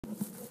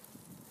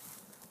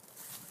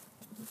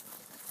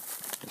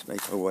Let's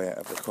make our way out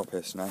of the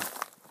coppice now.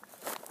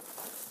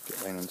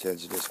 Get down onto the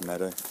edge of this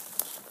meadow.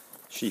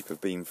 Sheep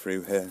have been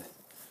through here,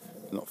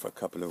 not for a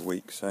couple of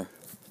weeks, so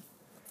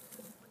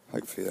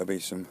hopefully there'll be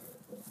some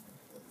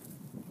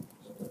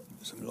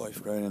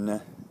life growing in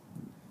there.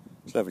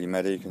 It's a lovely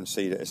meadow. You can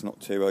see that it's not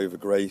too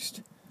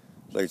overgrazed.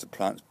 Loads of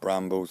plants,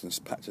 brambles and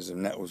patches of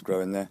nettles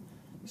growing there.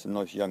 Some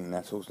nice young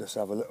nettles. Let's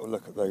have a little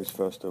look at those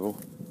first of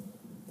all.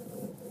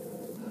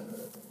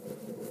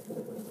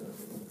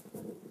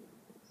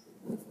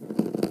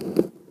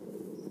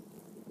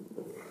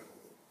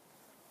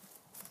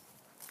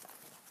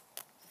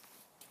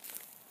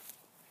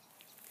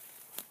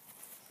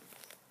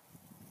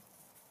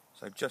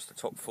 So just the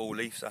top 4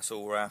 leaves, that's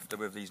all we're after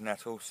with these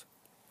nettles.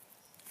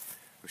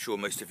 I'm sure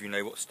most of you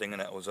know what stinger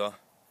nettles are.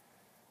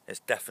 It's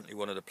definitely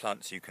one of the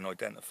plants you can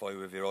identify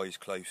with your eyes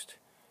closed.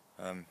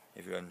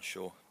 If you're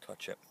unsure,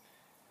 touch it.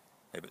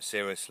 No, but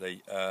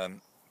seriously,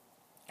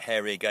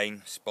 hairy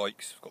again,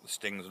 spikes, got the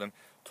stings on them.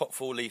 Top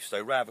 4 leaves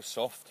though, rather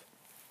soft.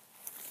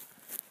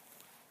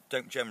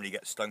 Don't generally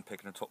get stung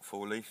picking the top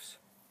 4 leaves.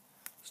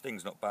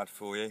 Sting's not bad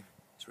for you.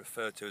 It's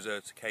referred to as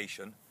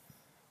urtication,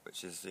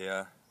 which is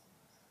the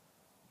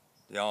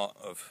art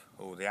of,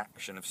 or the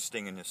action of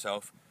stinging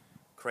yourself.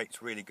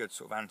 Creates really good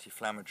sort of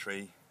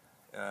anti-inflammatory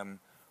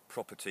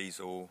properties,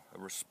 or a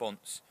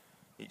response.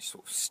 Each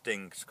sort of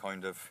sting's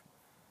kind of,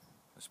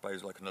 I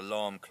suppose, like an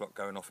alarm clock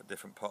going off at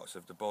different parts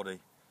of the body,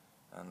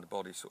 and the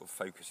body sort of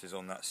focuses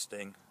on that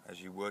sting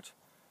as you would,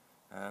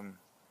 and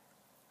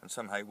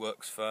somehow it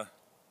works for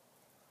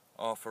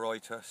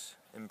arthritis,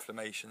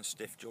 inflammation,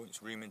 stiff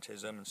joints,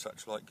 rheumatism and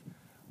such like.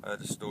 I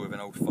heard a story of an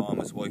old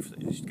farmer's wife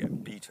that used to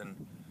get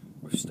beaten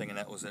with stinging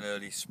nettles in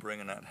early spring,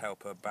 and that'd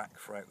help her back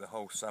throughout the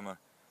whole summer.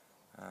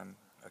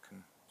 I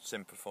can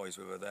sympathise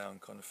with her there. I'm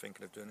kind of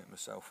thinking of doing it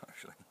myself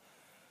actually.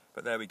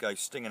 But there we go,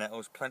 stinging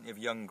nettles, plenty of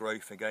young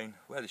growth again.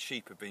 Where the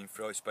sheep have been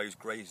through, I suppose,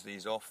 grazed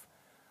these off,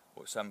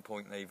 or at some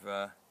point they've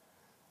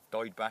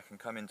died back and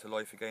come into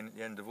life again at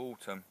the end of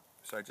autumn.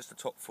 So just the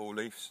top 4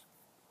 leaves,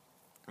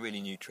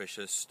 really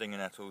nutritious. Stinging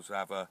nettles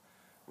have a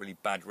really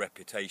bad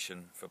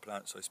reputation for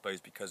plants, I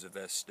suppose, because of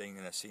their sting,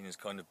 and they're seen as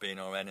kind of being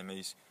our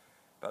enemies.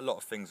 But a lot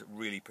of things that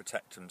really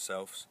protect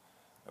themselves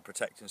are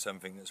protecting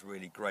something that's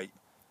really great.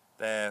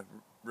 They're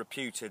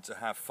reputed to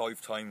have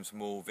 5 times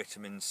more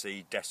vitamin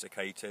C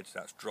desiccated,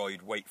 that's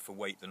dried weight for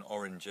weight, than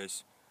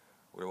oranges.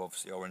 Although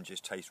obviously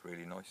oranges taste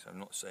really nice. I'm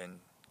not saying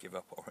give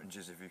up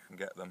oranges if you can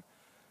get them.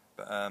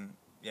 But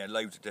yeah,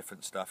 loads of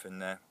different stuff in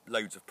there.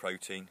 Loads of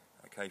protein.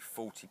 Okay,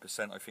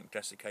 40% I think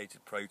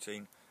desiccated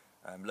protein.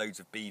 Loads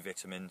of B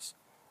vitamins.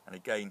 And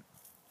again,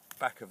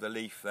 back of the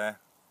leaf there,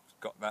 it's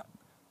got that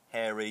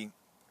hairy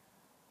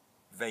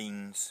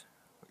veins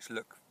which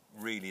look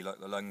really like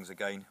the lungs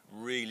again.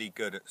 Really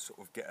good at sort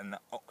of getting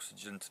that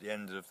oxygen to the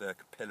end of the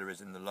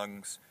capillaries in the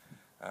lungs,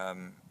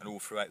 and all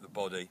throughout the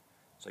body.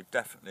 So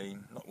definitely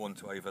not one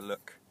to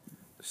overlook,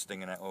 the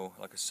stinging nettle.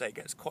 Like I say, it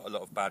gets quite a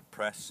lot of bad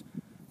press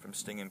from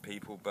stinging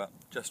people, but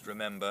just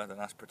remember that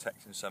that's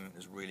protecting something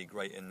that's really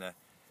great in there.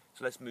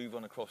 So let's move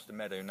on across the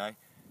meadow now.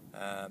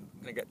 I'm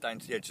going to get down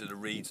to the edge of the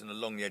reeds and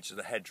along the edge of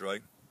the hedgerow,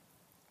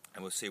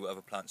 and we'll see what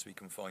other plants we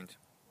can find.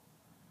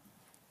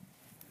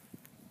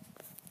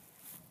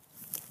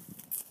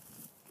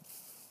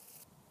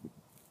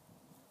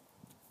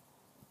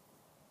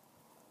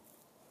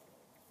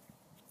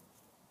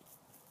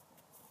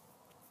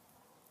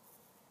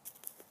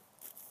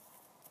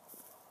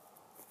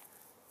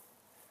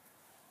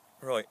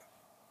 Right,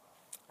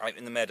 out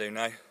in the meadow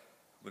now,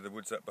 with the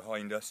woods up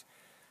behind us.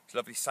 It's a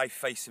lovely south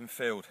facing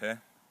field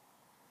here,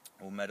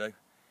 or meadow.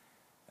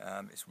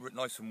 It's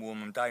nice and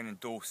warm. I'm down in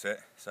Dorset,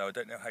 so I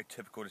don't know how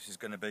typical this is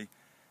going to be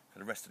for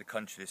the rest of the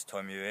country this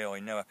time of year. I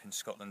know up in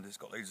Scotland it's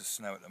got loads of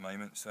snow at the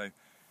moment, so,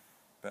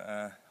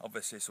 but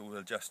obviously it's all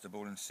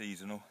adjustable and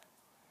seasonal.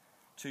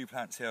 2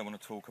 plants here I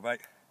want to talk about.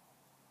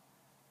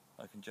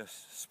 I can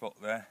just spot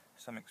there,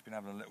 something's been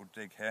having a little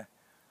dig here.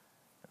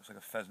 Looks like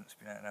a pheasant's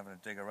been out and having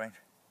a dig around.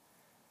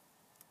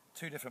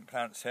 2 different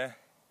plants here,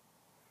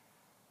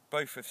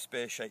 both with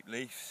spear-shaped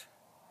leaves.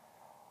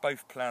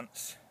 Both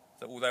plants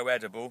that, although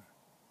edible,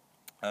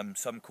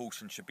 some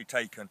caution should be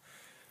taken.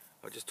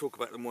 I'll just talk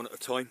about them one at a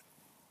time.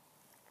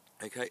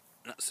 Okay,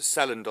 that's the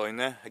celandine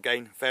there.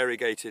 Again,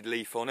 variegated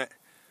leaf on it.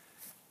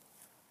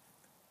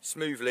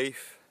 Smooth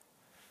leaf.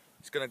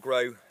 It's going to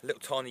grow a little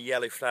tiny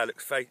yellow flower.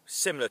 Looks very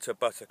similar to a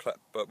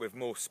buttercup, but with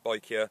more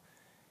spikier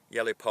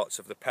yellow parts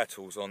of the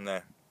petals on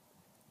there.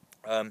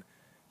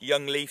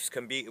 Young leaves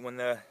can be eaten when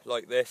they're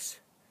like this.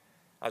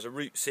 Has a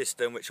root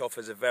system which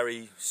offers a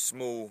very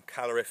small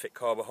calorific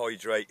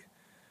carbohydrate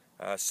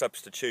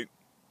substitute.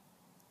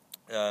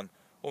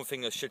 One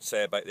thing I should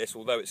say about this,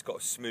 although it's got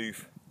a smooth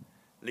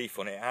leaf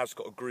on it, it has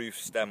got a grooved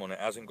stem on it. It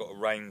hasn't got a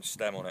round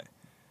stem on it.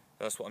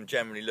 That's what I'm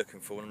generally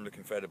looking for when I'm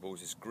looking for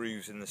edibles, is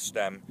grooves in the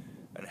stem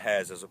and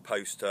hairs, as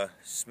opposed to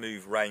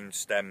smooth round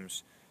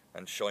stems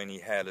and shiny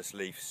hairless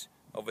leaves.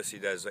 Obviously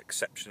there's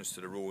exceptions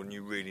to the rule, and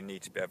you really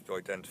need to be able to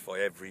identify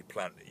every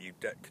plant that you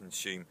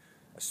consume,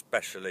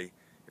 especially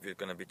if you're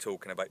going to be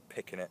talking about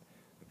picking it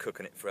and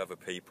cooking it for other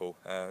people.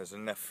 There's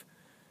enough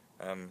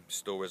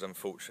stories,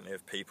 unfortunately,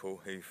 of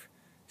people who've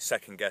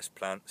second-guessed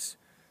plants,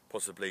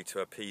 possibly to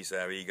appease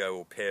their ego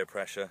or peer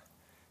pressure,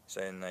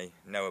 saying they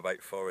know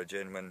about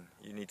foraging when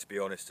you need to be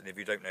honest, and if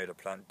you don't know the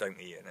plant, don't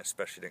eat it, and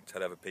especially don't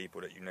tell other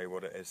people that you know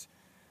what it is.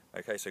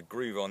 Okay, so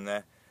groove on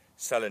there.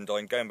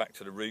 Celandine, going back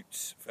to the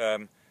roots,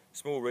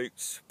 small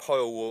roots,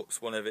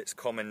 pilewort's one of its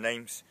common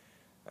names,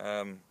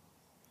 and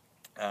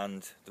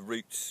the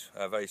roots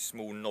are very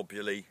small,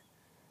 knobbly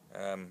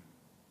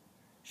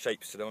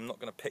shapes to them. I'm not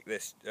going to pick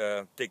this,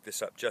 dig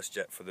this up just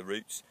yet for the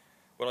roots.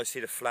 When I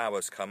see the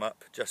flowers come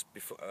up, just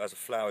before, as the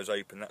flowers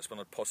open, that's when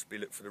I'd possibly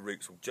look for the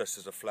roots, or just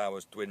as the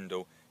flowers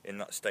dwindle in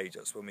that stage,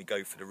 that's when we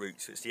go for the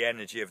roots. It's the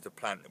energy of the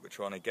plant that we're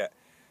trying to get.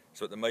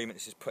 So at the moment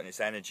it's just putting its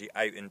energy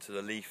out into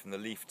the leaf and the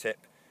leaf tip,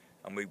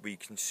 and we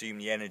consume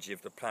the energy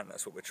of the plant.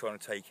 That's what we're trying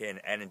to take in,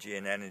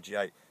 energy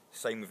out.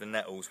 Same with the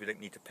nettles, we don't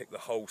need to pick the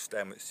whole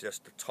stem, it's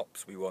just the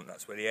tops we want.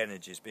 That's where the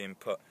energy is being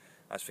put.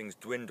 As things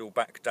dwindle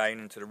back down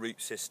into the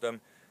root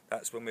system,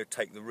 that's when we'll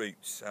take the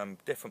roots.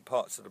 Different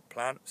parts of the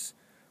plants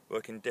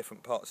work in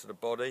different parts of the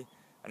body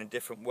and in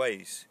different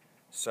ways.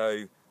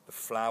 So the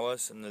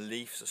flowers and the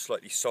leaves are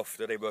slightly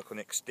softer, they work on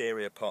the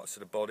exterior parts of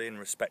the body in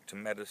respect to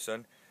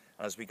medicine.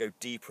 And as we go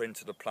deeper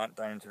into the plant,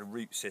 down into the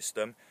root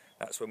system,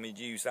 that's when we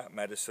use that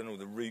medicine, or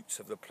the roots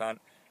of the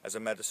plant, as a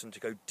medicine to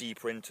go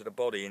deeper into the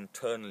body,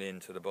 internally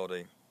into the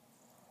body.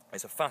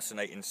 It's a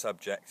fascinating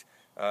subject,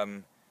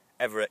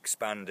 ever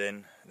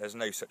expanding. There's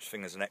no such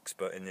thing as an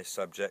expert in this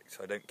subject.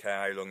 I don't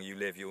care how long you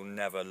live, you'll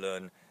never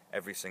learn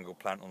every single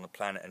plant on the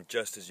planet, and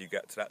just as you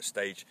get to that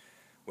stage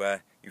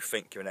where you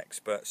think you're an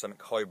expert, something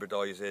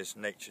hybridizes,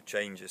 nature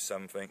changes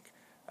something,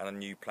 and a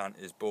new plant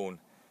is born.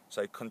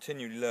 So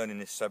continue learning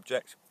this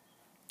subject.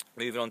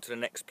 Moving on to the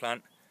next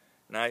plant.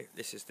 Now,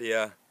 this is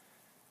the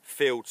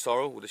field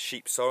sorrel, or the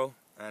sheep sorrel,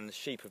 and the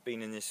sheep have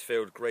been in this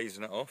field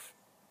grazing it off,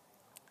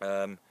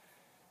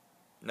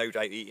 no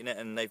doubt eating it,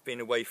 and they've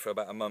been away for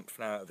about a month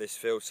now out of this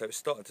field, so it's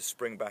starting to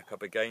spring back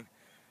up again.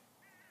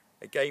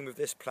 Again, with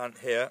this plant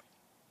here,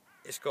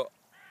 it's got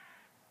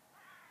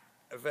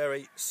a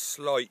very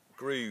slight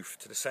groove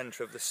to the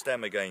centre of the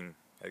stem again.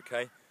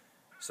 Okay,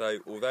 so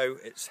although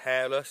it's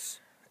hairless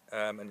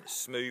and it's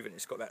smooth, and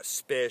it's got that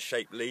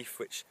spear-shaped leaf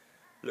which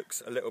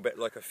looks a little bit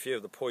like a few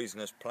of the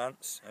poisonous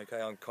plants.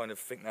 Okay, I kind of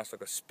think that's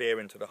like a spear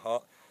into the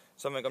heart,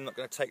 something I'm not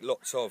going to take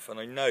lots of, and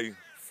I know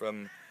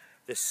from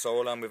this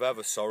sorrel and with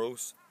other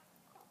sorrels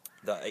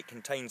that it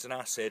contains an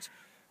acid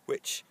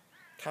which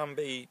can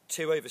be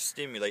too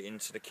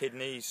overstimulating to the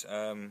kidneys,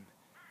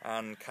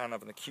 and can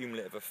have an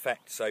accumulative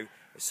effect. So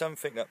it's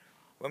something that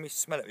when we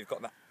smell it, we've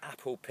got that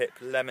apple pip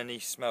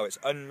lemony smell. It's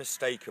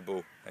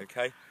unmistakable.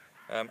 Okay,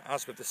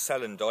 as with the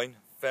celandine,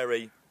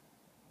 very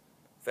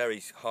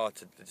hard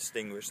to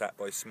distinguish that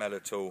by smell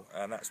at all,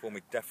 and that's one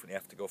we definitely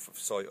have to go for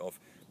sight of.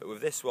 But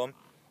with this one,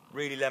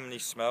 really lemony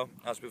smell,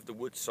 as with the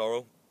wood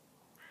sorrel.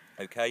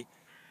 Okay,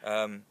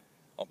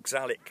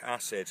 oxalic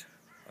acid.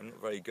 I'm not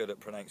very good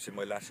at pronouncing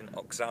my Latin.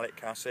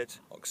 Oxalic acid.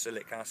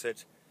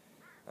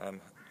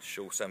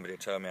 Sure, somebody will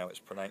tell me how it's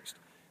pronounced.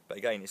 But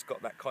again, it's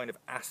got that kind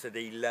of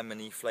acidy,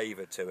 lemony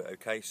flavour to it.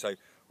 Okay, so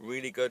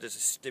really good as a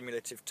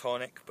stimulative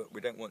tonic, but we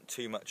don't want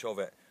too much of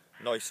it.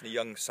 Nice in a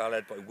young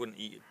salad, but I wouldn't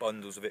eat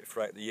bundles of it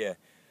throughout the year.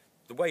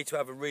 The way to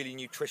have a really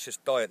nutritious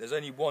diet, there's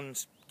only one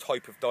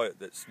type of diet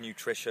that's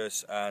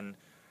nutritious and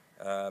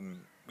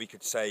we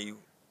could say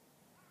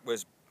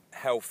was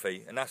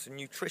healthy, and that's a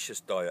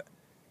nutritious diet.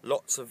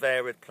 Lots of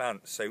varied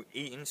plants, so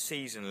eating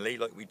seasonally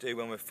like we do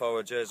when we're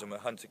foragers and we're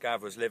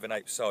hunter-gatherers living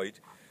outside.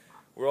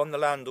 We're on the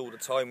land all the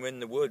time, we're in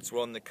the woods,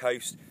 we're on the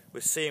coast,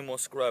 we're seeing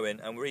what's growing,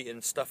 and we're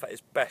eating stuff at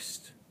its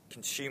best,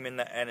 consuming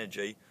that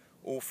energy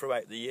all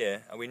throughout the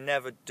year, and we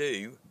never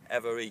do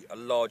ever eat a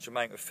large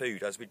amount of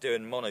food as we do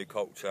in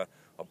monoculture.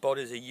 Our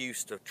bodies are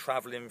used to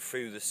travelling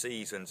through the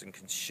seasons and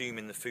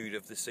consuming the food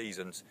of the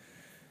seasons.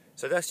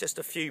 So that's just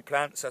a few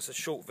plants. That's a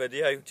short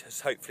video,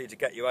 just hopefully to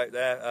get you out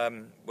there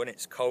when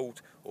it's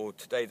cold, or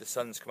today the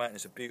sun's come out and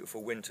it's a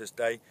beautiful winter's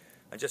day.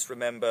 And just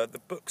remember, the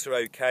books are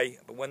okay,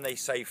 but when they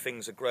say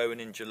things are growing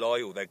in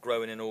July, or they're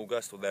growing in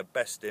August, or they're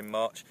best in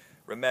March,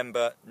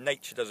 remember,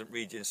 nature doesn't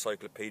read the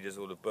encyclopedias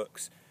or the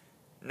books.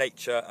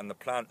 Nature and the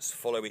plants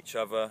follow each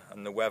other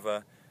and the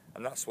weather,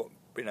 and that's what,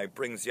 you know,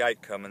 brings the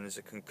outcome and there's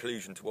a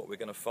conclusion to what we're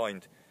going to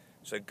find.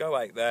 So go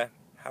out there,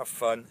 have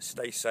fun,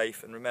 stay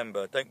safe, and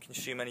remember, don't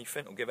consume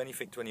anything or give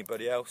anything to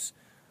anybody else,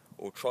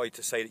 or try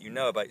to say that you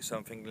know about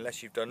something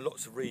unless you've done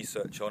lots of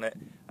research on it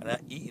and are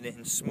eating it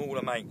in small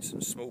amounts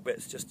and small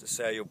bits just to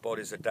say your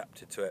body's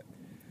adapted to it.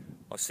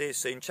 I'll see you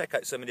soon. Check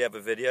out some of the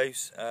other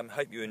videos.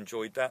 Hope you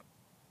enjoyed that.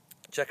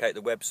 Check out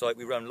the website.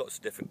 We run lots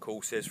of different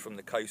courses from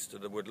the coast to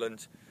the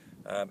woodland.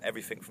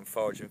 Everything from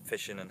foraging,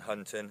 fishing and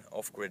hunting,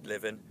 off-grid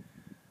living.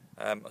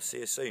 I'll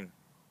see you soon.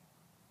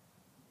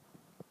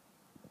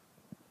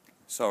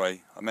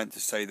 Sorry, I meant to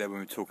say there when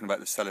we were talking about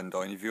the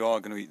celandine, if you are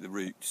going to eat the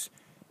roots,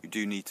 you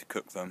do need to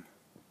cook them.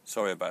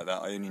 Sorry about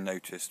that, I only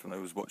noticed when I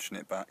was watching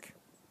it back.